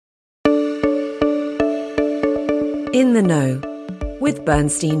In the Know with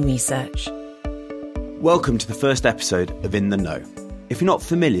Bernstein Research. Welcome to the first episode of In the Know. If you're not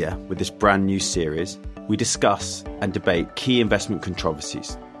familiar with this brand new series, we discuss and debate key investment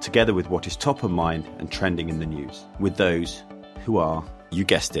controversies, together with what is top of mind and trending in the news, with those who are, you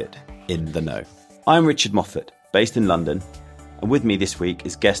guessed it, in the know. I'm Richard Moffat, based in London, and with me this week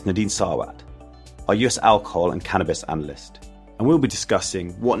is guest Nadine Sarwat, our US alcohol and cannabis analyst. And we'll be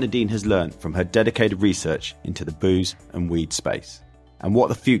discussing what Nadine has learned from her dedicated research into the booze and weed space, and what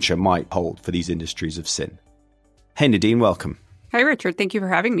the future might hold for these industries of sin. Hey Nadine, welcome. Hi Richard, thank you for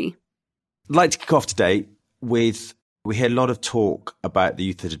having me. I'd like to kick off today with, we hear a lot of talk about the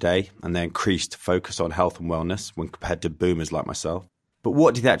youth of today and their increased focus on health and wellness when compared to boomers like myself. But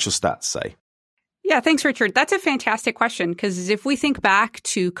what do the actual stats say? Yeah, thanks, Richard. That's a fantastic question, because if we think back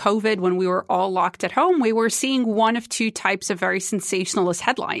to COVID when we were all locked at home, we were seeing one of two types of very sensationalist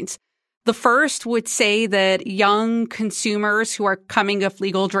headlines. The first would say that young consumers who are coming of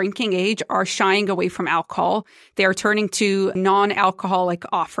legal drinking age are shying away from alcohol. They are turning to non-alcoholic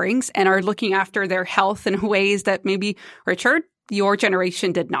offerings and are looking after their health in ways that maybe, Richard, your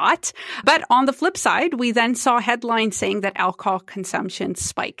generation did not. But on the flip side, we then saw headlines saying that alcohol consumption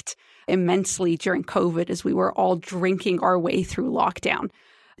spiked immensely during COVID as we were all drinking our way through lockdown.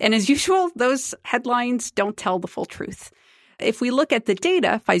 And as usual, those headlines don't tell the full truth. If we look at the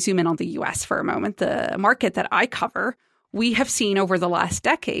data, if I zoom in on the US for a moment, the market that I cover, we have seen over the last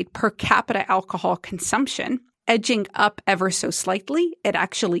decade per capita alcohol consumption edging up ever so slightly. It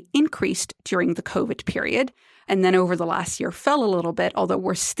actually increased during the COVID period. And then over the last year fell a little bit, although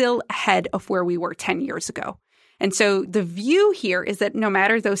we're still ahead of where we were 10 years ago. And so the view here is that no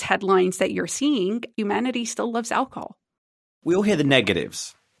matter those headlines that you're seeing, humanity still loves alcohol. We all hear the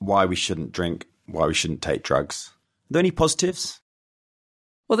negatives, why we shouldn't drink, why we shouldn't take drugs. Are there any positives?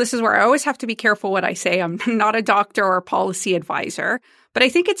 Well, this is where I always have to be careful what I say. I'm not a doctor or a policy advisor, but I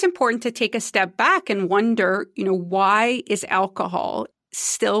think it's important to take a step back and wonder, why is alcohol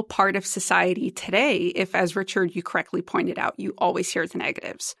still part of society today if, as Richard, you correctly pointed out, you always hear the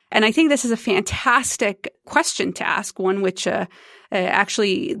negatives? And I think this is a fantastic question to ask, one which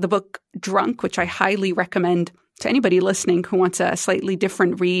actually the book Drunk, which I highly recommend to anybody listening who wants a slightly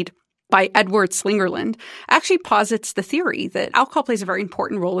different read, by Edward Slingerland, actually posits the theory that alcohol plays a very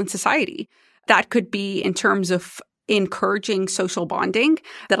important role in society. That could be in terms of encouraging social bonding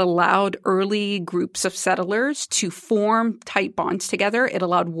that allowed early groups of settlers to form tight bonds together. It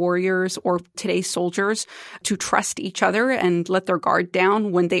allowed warriors or today's soldiers to trust each other and let their guard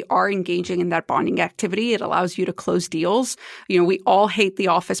down when they are engaging in that bonding activity. It allows you to close deals. We all hate the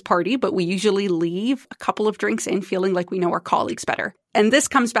office party, but we usually leave a couple of drinks in feeling like we know our colleagues better. And this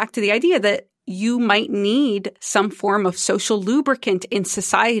comes back to the idea that you might need some form of social lubricant in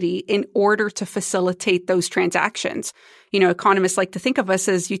society in order to facilitate those transactions. Economists like to think of us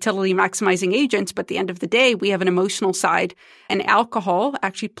as utility maximizing agents, but at the end of the day, we have an emotional side, and alcohol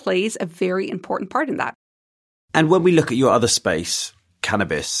actually plays a very important part in that. And when we look at your other space,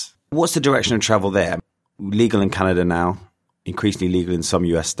 cannabis, what's the direction of travel there? Legal in Canada now, increasingly legal in some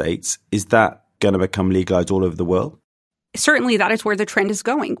US states. Is that going to become legalized all over the world? Certainly, that is where the trend is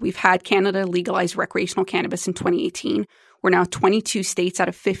going. We've had Canada legalize recreational cannabis in 2018. We're now 22 states out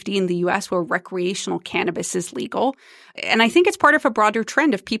of 50 in the U.S. where recreational cannabis is legal. And I think it's part of a broader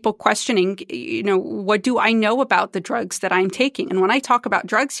trend of people questioning, what do I know about the drugs that I'm taking? And when I talk about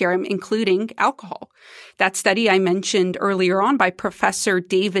drugs here, I'm including alcohol. That study I mentioned earlier on by Professor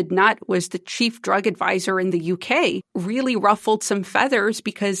David Nutt was the chief drug advisor in the UK, really ruffled some feathers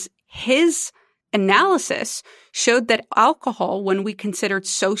because his analysis showed that alcohol, when we considered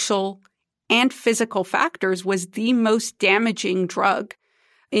social and physical factors, was the most damaging drug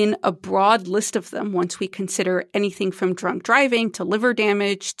in a broad list of them once we consider anything from drunk driving to liver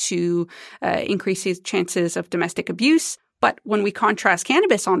damage to increases chances of domestic abuse. But when we contrast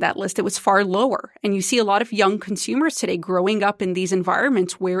cannabis on that list, it was far lower. And you see a lot of young consumers today growing up in these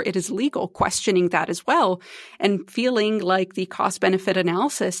environments where it is legal, questioning that as well, and feeling like the cost-benefit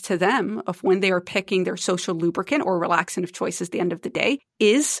analysis to them of when they are picking their social lubricant or relaxant of choice at the end of the day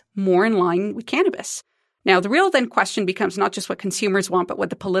is more in line with cannabis. Now, the real then question becomes not just what consumers want, but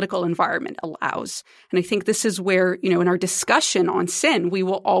what the political environment allows. And I think this is where, in our discussion on sin, we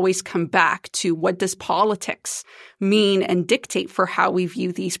will always come back to what does politics mean and dictate for how we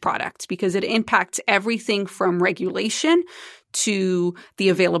view these products, because it impacts everything from regulation to the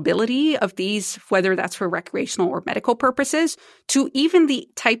availability of these, whether that's for recreational or medical purposes, to even the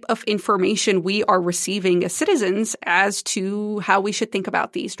type of information we are receiving as citizens as to how we should think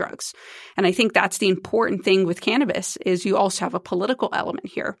about these drugs. And I think that's the important thing with cannabis is you also have a political element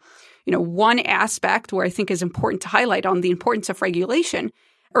here. One aspect where I think is important to highlight on the importance of regulation.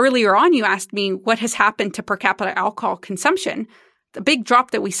 Earlier on, you asked me what has happened to per capita alcohol consumption. The big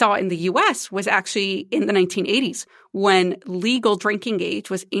drop that we saw in the U.S. was actually in the 1980s when legal drinking age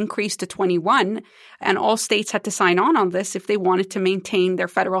was increased to 21, and all states had to sign on this if they wanted to maintain their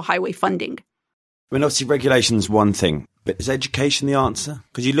federal highway funding. I mean, obviously, regulation is one thing, but is education the answer?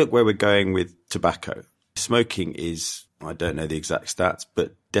 Because you look where we're going with tobacco. Smoking is, I don't know the exact stats,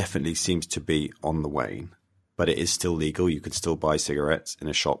 but definitely seems to be on the wane. But it is still legal. You can still buy cigarettes in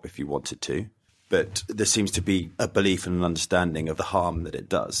a shop if you wanted to. But there seems to be a belief and an understanding of the harm that it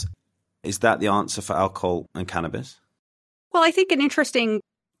does. Is that the answer for alcohol and cannabis? Well, I think an interesting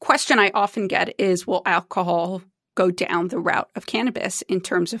question I often get is, will alcohol go down the route of cannabis in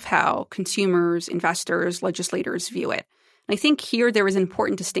terms of how consumers, investors, legislators view it? And I think here there is an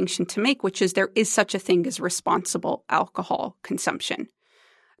important distinction to make, which is there is such a thing as responsible alcohol consumption,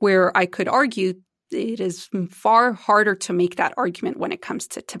 where I could argue it is far harder to make that argument when it comes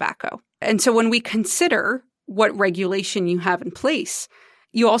to tobacco. And so when we consider what regulation you have in place,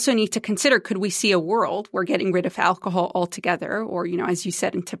 you also need to consider, could we see a world where getting rid of alcohol altogether, or, as you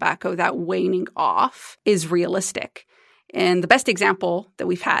said in tobacco, that waning off is realistic? And the best example that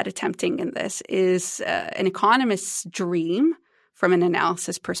we've had attempting in this is an economist's dream from an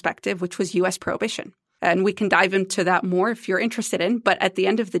analysis perspective, which was U.S. prohibition. And we can dive into that more if you're interested in. But at the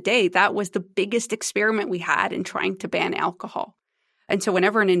end of the day, that was the biggest experiment we had in trying to ban alcohol. And so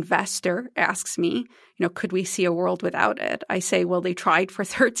whenever an investor asks me, could we see a world without it? I say, well, they tried for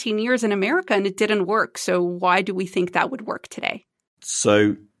 13 years in America and it didn't work. So why do we think that would work today?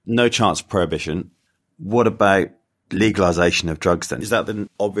 So no chance of prohibition. What about legalization of drugs then? Is that the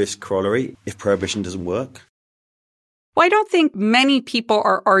obvious corollary if prohibition doesn't work? Well, I don't think many people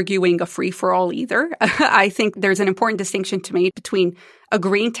are arguing a free-for-all either. I think there's an important distinction to make between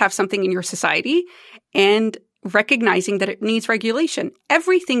agreeing to have something in your society and recognizing that it needs regulation.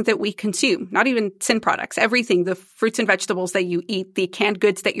 Everything that we consume, not even sin products, everything, the fruits and vegetables that you eat, the canned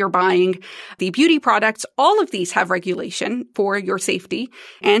goods that you're buying, the beauty products, all of these have regulation for your safety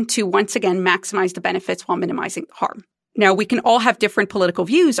and to, once again, maximize the benefits while minimizing the harm. Now, we can all have different political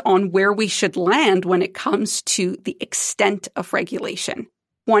views on where we should land when it comes to the extent of regulation.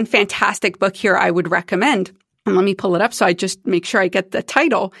 One fantastic book here I would recommend, and let me pull it up so I just make sure I get the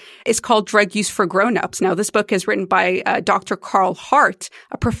title, is called Drug Use for Grown-Ups. Now, this book is written by Dr. Carl Hart,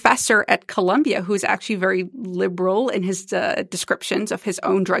 a professor at Columbia who is actually very liberal in his descriptions of his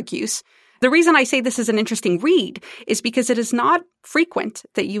own drug use. The reason I say this is an interesting read is because it is not frequent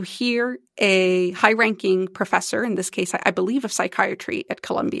that you hear a high-ranking professor, in this case, I believe of psychiatry at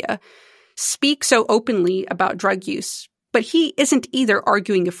Columbia, speak so openly about drug use. But he isn't either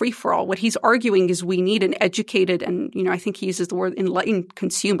arguing a free-for-all. What he's arguing is we need an educated and, I think he uses the word enlightened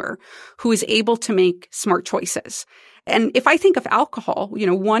consumer who is able to make smart choices. And if I think of alcohol,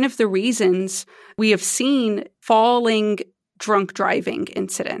 one of the reasons we have seen falling drunk driving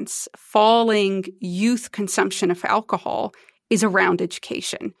incidents, falling youth consumption of alcohol is around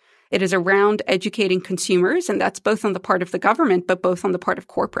education. It is around educating consumers, and that's both on the part of the government, but both on the part of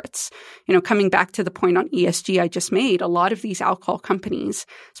corporates. Coming back to the point on ESG I just made, a lot of these alcohol companies,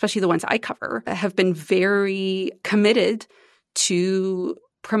 especially the ones I cover, have been very committed to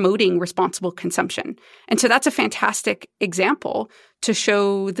promoting responsible consumption. And so that's a fantastic example to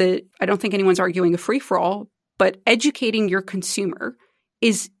show that I don't think anyone's arguing a free-for-all, but educating your consumer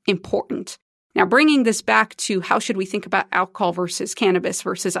is important. Now, bringing this back to how should we think about alcohol versus cannabis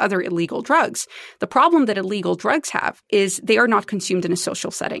versus other illegal drugs, the problem that illegal drugs have is they are not consumed in a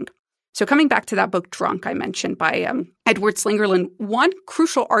social setting. So coming back to that book, Drunk, I mentioned by Edward Slingerland, one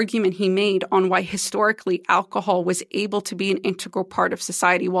crucial argument he made on why historically alcohol was able to be an integral part of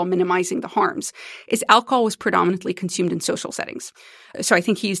society while minimizing the harms is alcohol was predominantly consumed in social settings. So I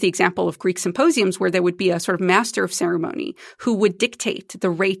think he used the example of Greek symposiums where there would be a sort of master of ceremony who would dictate the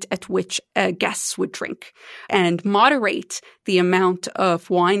rate at which guests would drink and moderate the amount of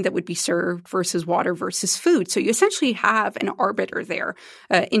wine that would be served versus water versus food. So you essentially have an arbiter there,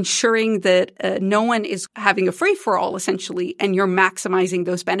 ensuring that no one is having a free-for-all, essentially, and you're maximizing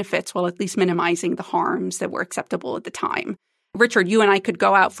those benefits while at least minimizing the harms that were acceptable at the time. Richard, you and I could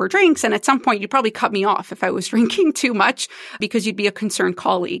go out for drinks, and at some point you'd probably cut me off if I was drinking too much because you'd be a concerned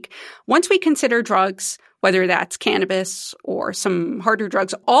colleague. Once we consider drugs, whether that's cannabis or some harder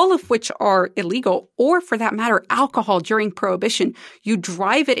drugs, all of which are illegal, or for that matter, alcohol during Prohibition, you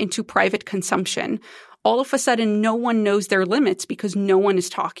drive it into private consumption. All of a sudden, no one knows their limits because no one is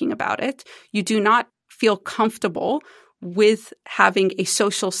talking about it. You do not feel comfortable with having a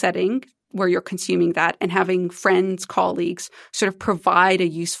social setting where you're consuming that and having friends, colleagues sort of provide a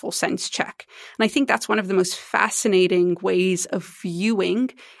useful sense check. And I think that's one of the most fascinating ways of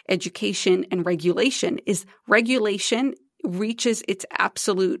viewing education and regulation is regulation reaches its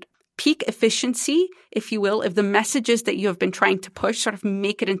absolute peak efficiency, if you will, if the messages that you have been trying to push sort of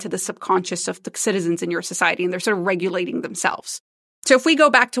make it into the subconscious of the citizens in your society and they're sort of regulating themselves. So if we go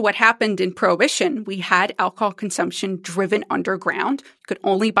back to what happened in Prohibition, we had alcohol consumption driven underground. You could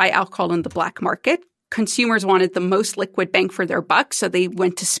only buy alcohol in the black market. Consumers wanted the most liquid bang for their buck, so they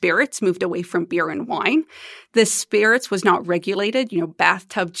went to spirits, moved away from beer and wine. The spirits was not regulated,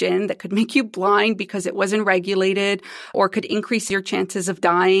 bathtub gin that could make you blind because it wasn't regulated or could increase your chances of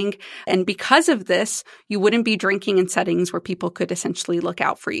dying. And because of this, you wouldn't be drinking in settings where people could essentially look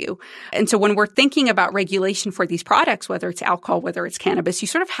out for you. And so when we're thinking about regulation for these products, whether it's alcohol, whether it's cannabis, you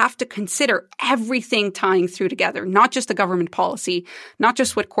sort of have to consider everything tying through together, not just the government policy, not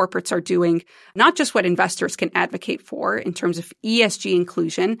just what corporates are doing, not just what investors can advocate for in terms of ESG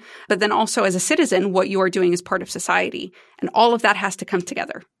inclusion, but then also as a citizen, what you are doing as part of society. And all of that has to come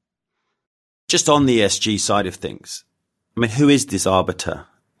together. Just on the ESG side of things, I mean, who is this arbiter?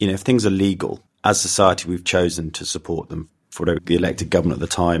 If things are legal, as society, we've chosen to support them for the elected government at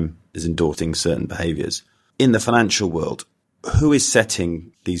the time is endorsing certain behaviours. In the financial world, who is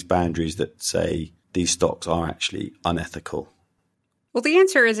setting these boundaries that say these stocks are actually unethical? Well, the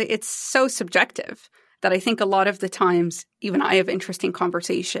answer is it's so subjective that I think a lot of the times, even I have interesting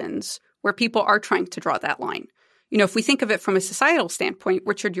conversations where people are trying to draw that line. If we think of it from a societal standpoint,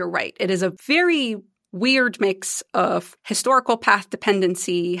 Richard, you're right. It is a very weird mix of historical path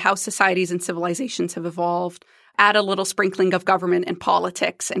dependency, how societies and civilizations have evolved, add a little sprinkling of government and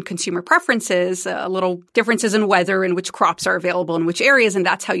politics and consumer preferences, a little differences in weather and which crops are available in which areas, and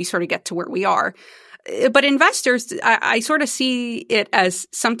that's how you sort of get to where we are. But investors, I sort of see it as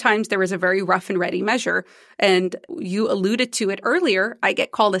sometimes there is a very rough and ready measure. And you alluded to it earlier. I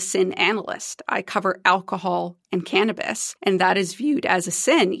get called a sin analyst. I cover alcohol and cannabis, and that is viewed as a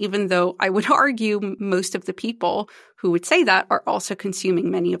sin, even though I would argue most of the people who would say that are also consuming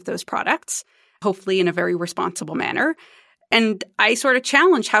many of those products, hopefully in a very responsible manner. And I sort of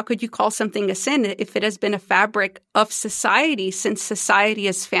challenge, how could you call something a sin if it has been a fabric of society since society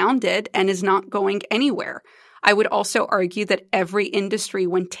is founded and is not going anywhere? I would also argue that every industry,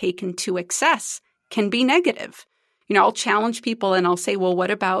 when taken to excess, can be negative. I'll challenge people and I'll say, well, what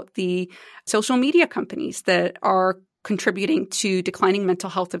about the social media companies that are contributing to declining mental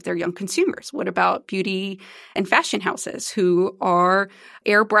health of their young consumers? What about beauty and fashion houses who are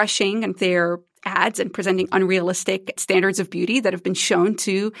airbrushing their ads and presenting unrealistic standards of beauty that have been shown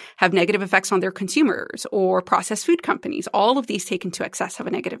to have negative effects on their consumers, or processed food companies? All of these taken to excess have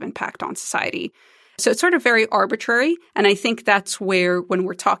a negative impact on society. So it's sort of very arbitrary. And I think that's where, when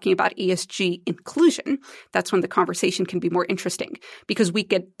we're talking about ESG inclusion, that's when the conversation can be more interesting, because we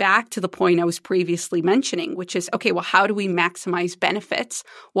get back to the point I was previously mentioning, which is, okay, well, how do we maximize benefits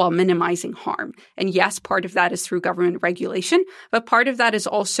while minimizing harm? And yes, part of that is through government regulation, but part of that is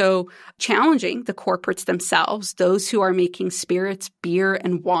also challenging the corporates themselves, those who are making spirits, beer,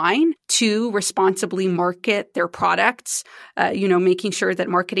 and wine, to responsibly market their products, making sure that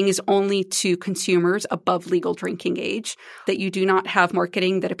marketing is only to consumers above legal drinking age, that you do not have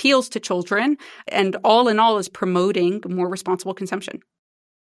marketing that appeals to children, and all in all is promoting more responsible consumption.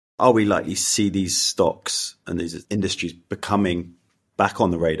 Are we likely to see these stocks and these industries becoming back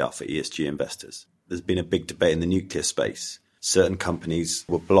on the radar for ESG investors? There's been a big debate in the nuclear space. Certain companies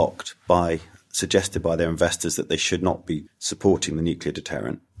were suggested by their investors that they should not be supporting the nuclear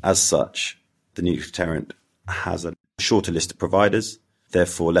deterrent. As such, the nuclear deterrent has a shorter list of providers,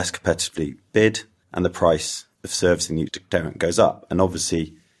 therefore less competitively bid, and the price of servicing the nuclear deterrent goes up. And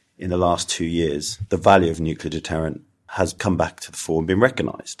obviously, in the last 2 years, the value of nuclear deterrent has come back to the fore and been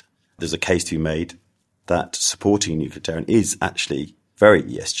recognised. There's a case to be made that supporting nuclear deterrent is actually very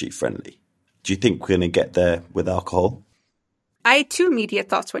ESG friendly. Do you think we're going to get there with alcohol? I had two immediate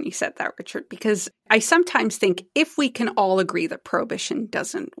thoughts when you said that, Richard, because I sometimes think if we can all agree that prohibition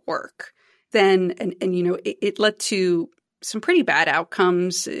doesn't work, then, it led to some pretty bad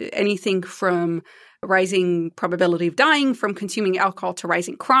outcomes, anything from rising probability of dying from consuming alcohol to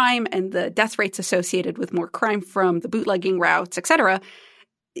rising crime and the death rates associated with more crime from the bootlegging routes, et cetera,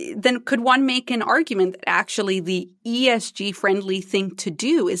 then could one make an argument that actually the ESG-friendly thing to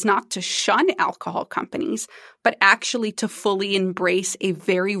do is not to shun alcohol companies, but actually to fully embrace a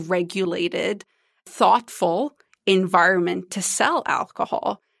very regulated, thoughtful environment to sell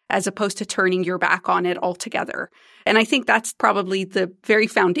alcohol, as opposed to turning your back on it altogether? And I think that's probably the very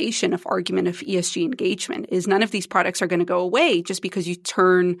foundation of argument of ESG engagement, is none of these products are going to go away just because you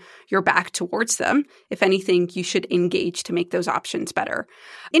turn your back towards them. If anything, you should engage to make those options better.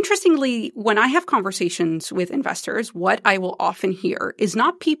 Interestingly, when I have conversations with investors, what I will often hear is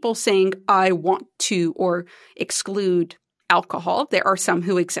not people saying, I want to or exclude alcohol. There are some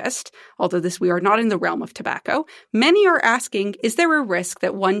who exist, although we are not in the realm of tobacco. Many are asking, is there a risk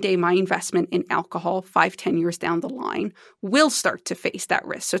that one day my investment in alcohol 5-10 years down the line will start to face that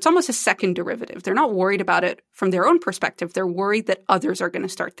risk? So it's almost a second derivative. They're not worried about it from their own perspective. They're worried that others are going to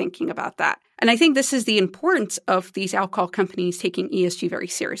start thinking about that. And I think this is the importance of these alcohol companies taking ESG very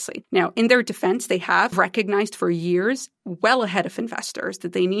seriously. Now, in their defense, they have recognized for years, well ahead of investors,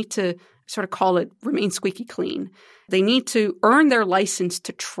 that they need to sort of call it remain squeaky clean. They need to earn their license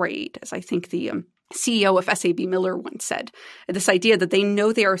to trade, as I think the CEO of SAB Miller once said. This idea that they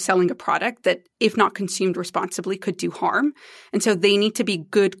know they are selling a product that, if not consumed responsibly, could do harm. And so they need to be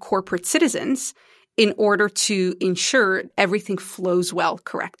good corporate citizens in order to ensure everything flows well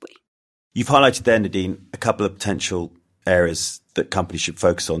correctly. You've highlighted there, Nadine, a couple of potential areas that companies should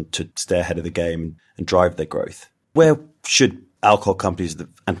focus on to stay ahead of the game and drive their growth. Where should alcohol companies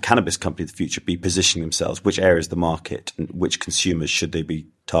and cannabis companies of the future be positioning themselves? Which areas of the market and which consumers should they be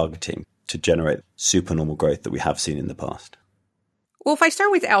targeting to generate supernormal growth that we have seen in the past? Well, if I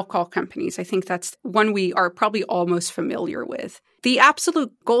start with alcohol companies, I think that's one we are probably all most familiar with. The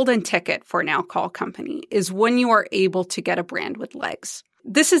absolute golden ticket for an alcohol company is when you are able to get a brand with legs.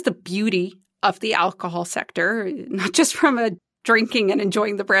 This is the beauty of the alcohol sector, not just from a drinking and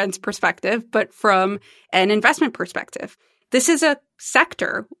enjoying the brand's perspective, but from an investment perspective. This is a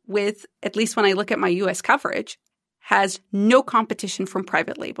sector with, at least when I look at my US coverage, has no competition from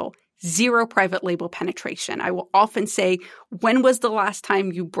private label, zero private label penetration. I will often say, when was the last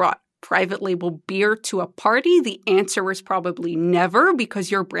time you brought private label beer to a party? The answer is probably never,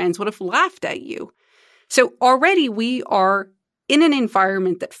 because your brands would have laughed at you. So already we are in an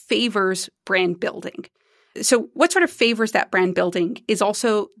environment that favors brand building. So what sort of favors that brand building is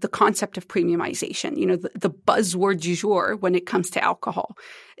also the concept of premiumization, the buzzword du jour when it comes to alcohol.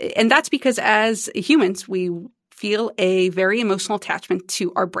 And that's because as humans, we feel a very emotional attachment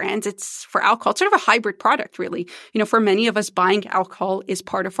to our brands. It's, for alcohol, it's sort of a hybrid product, really. For many of us, buying alcohol is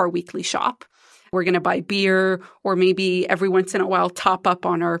part of our weekly shop. We're going to buy beer or maybe every once in a while top up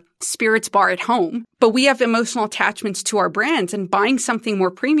on our spirits bar at home. But we have emotional attachments to our brands, and buying something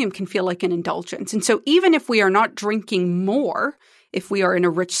more premium can feel like an indulgence. And so even if we are not drinking more, if we are in a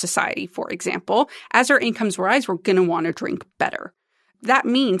rich society, for example, as our incomes rise, we're going to want to drink better. That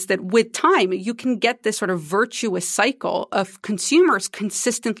means that with time, you can get this sort of virtuous cycle of consumers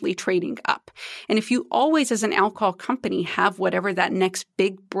consistently trading up. And if you always, as an alcohol company, have whatever that next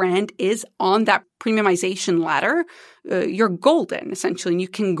big brand is on that premiumization ladder, you're golden, essentially, and you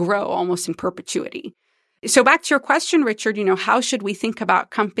can grow almost in perpetuity. So back to your question, Richard, how should we think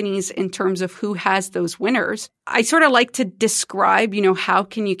about companies in terms of who has those winners? I sort of like to describe, how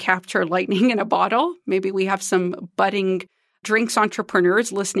can you capture lightning in a bottle? Maybe we have some budding drinks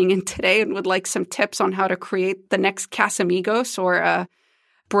entrepreneurs listening in today and would like some tips on how to create the next Casamigos or a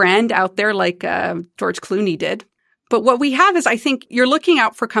brand out there like George Clooney did. But what we have is, I think you're looking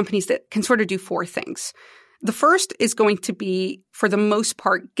out for companies that can sort of do four things. The first is going to be, for the most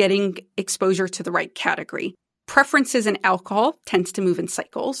part, getting exposure to the right category. Preferences in alcohol tends to move in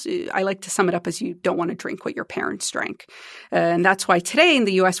cycles. I like to sum it up as you don't want to drink what your parents drank. And that's why today in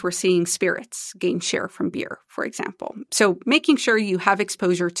the US, we're seeing spirits gain share from beer, for example. So making sure you have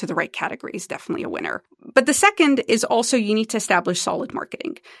exposure to the right category is definitely a winner. But the second is also you need to establish solid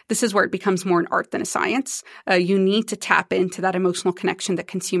marketing. This is where it becomes more an art than a science. You need to tap into that emotional connection that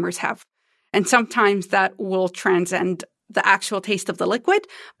consumers have. And sometimes that will transcend the actual taste of the liquid.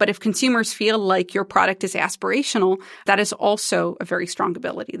 But if consumers feel like your product is aspirational, that is also a very strong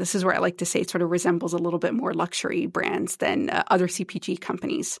ability. This is where I like to say it sort of resembles a little bit more luxury brands than other CPG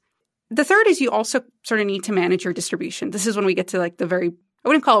companies. The third is you also sort of need to manage your distribution. This is when we get to like the very, I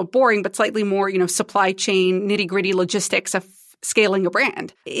wouldn't call it boring, but slightly more, supply chain, nitty-gritty logistics of scaling a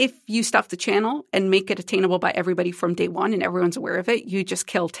brand. If you stuff the channel and make it attainable by everybody from day one and everyone's aware of it, you just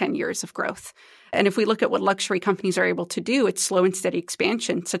kill 10 years of growth. And if we look at what luxury companies are able to do, it's slow and steady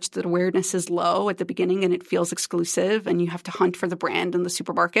expansion such that awareness is low at the beginning and it feels exclusive and you have to hunt for the brand in the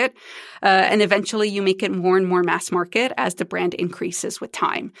supermarket. And eventually you make it more and more mass market as the brand increases with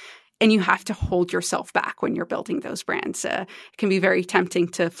time. And you have to hold yourself back when you're building those brands. It can be very tempting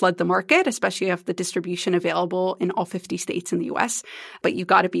to flood the market, especially if the distribution available in all 50 states in the US. But you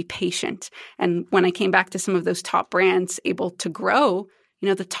got to be patient. And when I came back to some of those top brands able to grow,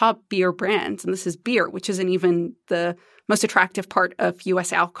 the top beer brands, and this is beer, which isn't even the most attractive part of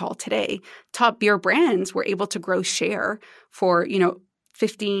US alcohol today, top beer brands were able to grow share for,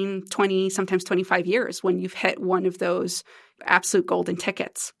 15, 20, sometimes 25 years when you've hit one of those absolute golden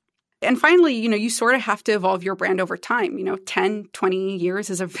tickets. And finally, you sort of have to evolve your brand over time. 10, 20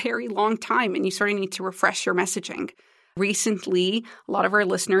 years is a very long time, and you sort of need to refresh your messaging. Recently, a lot of our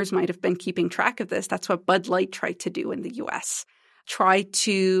listeners might have been keeping track of this. That's what Bud Light tried to do in the US. Try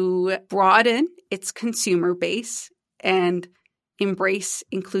to broaden its consumer base and embrace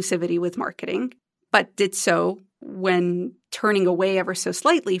inclusivity with marketing, but did so when turning away ever so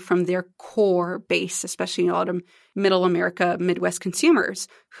slightly from their core base, especially a lot of middle America, Midwest consumers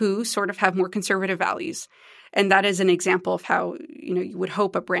who sort of have more conservative values. And that is an example of how, you would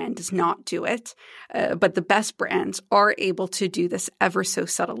hope a brand does not do it. But the best brands are able to do this ever so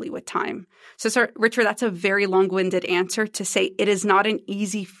subtly with time. So, Richard, that's a very long-winded answer to say it is not an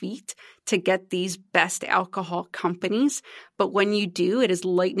easy feat to get these best alcohol companies. But when you do, it is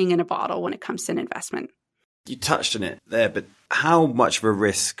lightning in a bottle when it comes to an investment. You touched on it there, but how much of a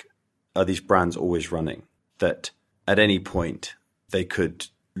risk are these brands always running that at any point they could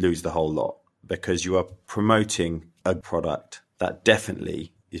lose the whole lot because you are promoting a product that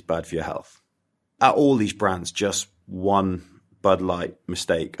definitely is bad for your health? Are all these brands just one Bud Light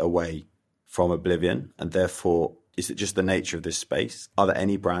mistake away from oblivion? And therefore, is it just the nature of this space? Are there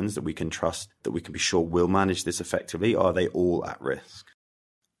any brands that we can trust, that we can be sure will manage this effectively? Or are they all at risk?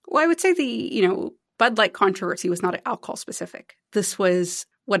 Well, I would say Bud Light controversy was not alcohol specific. This was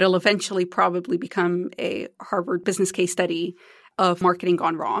what will eventually probably become a Harvard business case study of marketing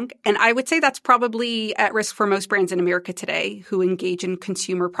gone wrong. And I would say that's probably at risk for most brands in America today who engage in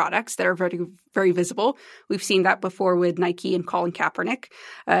consumer products that are very, very visible. We've seen that before with Nike and Colin Kaepernick.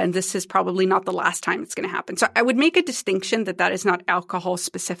 And this is probably not the last time it's going to happen. So I would make a distinction that is not alcohol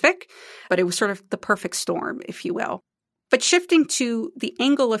specific, but it was sort of the perfect storm, if you will. But shifting to the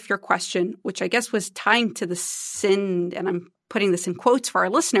angle of your question, which I guess was tying to the sin, and I'm putting this in quotes for our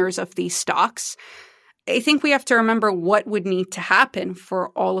listeners, of these stocks, I think we have to remember what would need to happen for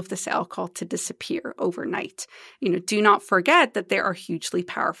all of this alcohol to disappear overnight. Do not forget that there are hugely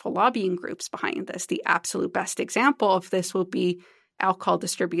powerful lobbying groups behind this. The absolute best example of this will be alcohol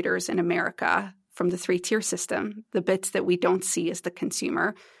distributors in America from the 3-tier system. The bits that we don't see as the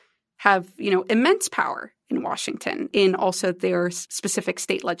consumer have, immense power in Washington, in also their specific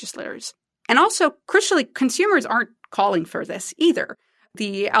state legislators. And also, crucially, consumers aren't calling for this either.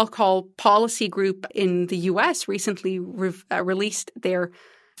 The alcohol policy group in the U.S. recently released their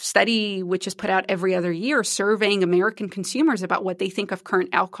study, which is put out every other year, surveying American consumers about what they think of current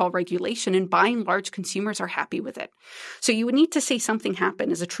alcohol regulation, and by and large, consumers are happy with it. So you would need to say something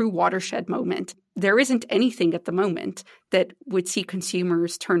happened as a true watershed moment. There isn't anything at the moment that would see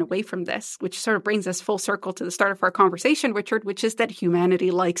consumers turn away from this, which sort of brings us full circle to the start of our conversation, Richard, which is that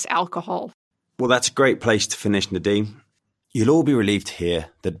humanity likes alcohol. Well, that's a great place to finish, Nadine. You'll all be relieved to hear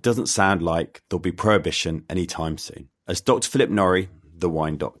that it doesn't sound like there'll be prohibition anytime soon. As Dr. Philip Norrie, the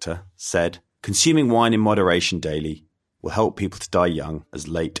wine doctor, said, consuming wine in moderation daily will help people to die young as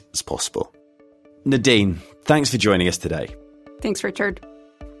late as possible. Nadine, thanks for joining us today. Thanks, Richard.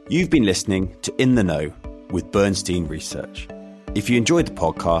 You've been listening to In the Know with Bernstein Research. If you enjoyed the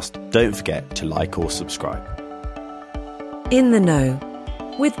podcast, don't forget to like or subscribe. In the Know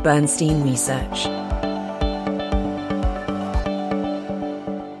with Bernstein Research.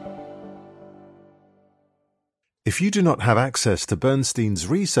 If you do not have access to Bernstein's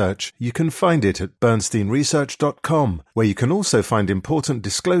research, you can find it at bernsteinresearch.com, where you can also find important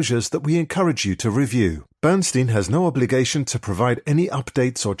disclosures that we encourage you to review. Bernstein has no obligation to provide any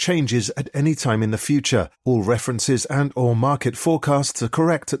updates or changes at any time in the future. All references and/or market forecasts are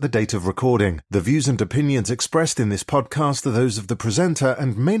correct at the date of recording. The views and opinions expressed in this podcast are those of the presenter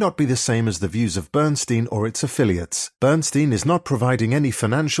and may not be the same as the views of Bernstein or its affiliates. Bernstein is not providing any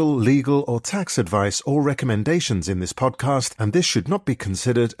financial, legal, or tax advice or recommendations in this podcast, and this should not be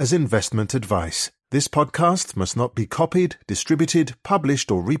considered as investment advice. This podcast must not be copied, distributed, published,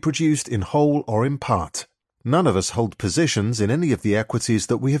 or reproduced in whole or in part. None of us hold positions in any of the equities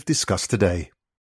that we have discussed today.